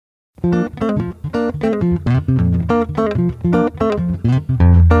If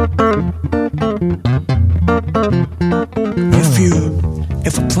you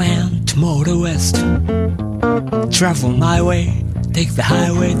ever plan to motor west, travel my way, take the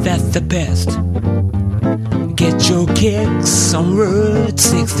highway, that's the best. Get your kicks on Route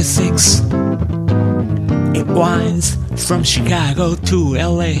 66. It winds from Chicago to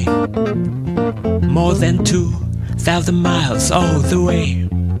LA, more than 2,000 miles all the way.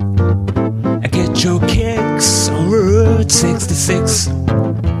 Get your kicks on Route 66.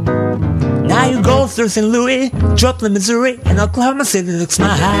 Now you go through St. Louis, Joplin, Missouri, and Oklahoma City looks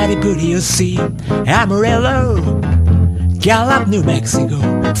mighty pretty, you see. Amarillo, Gallup, New Mexico,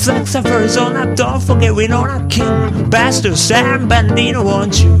 Flagstaff, Arizona, don't forget Winona, King, Bastard, San Bernardino.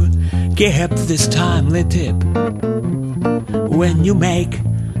 Won't you get up this timely tip when you make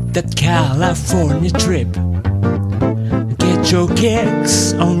that California trip? Get your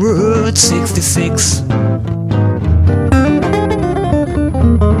kicks on Route 66.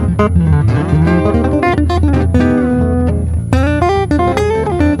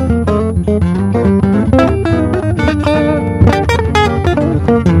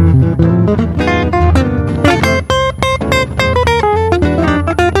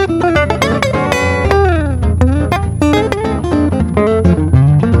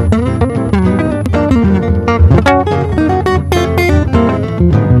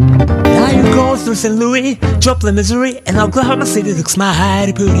 St. Louis, Joplin, Missouri, and Oklahoma City looks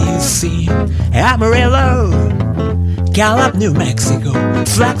mighty pretty, you see. Amarillo, Gallup, New Mexico,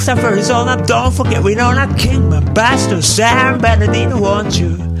 Flagstaff, Arizona, don't forget Winona, King, Bastard, San Bernardino. Won't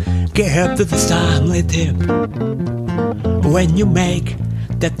you get up to this timely tip when you make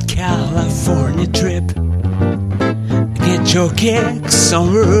that California trip? Get your kicks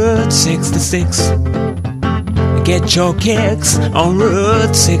on Route 66. Get your kicks on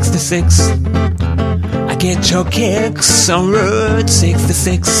Route 66. Get your kicks on Route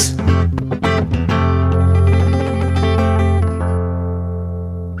 66.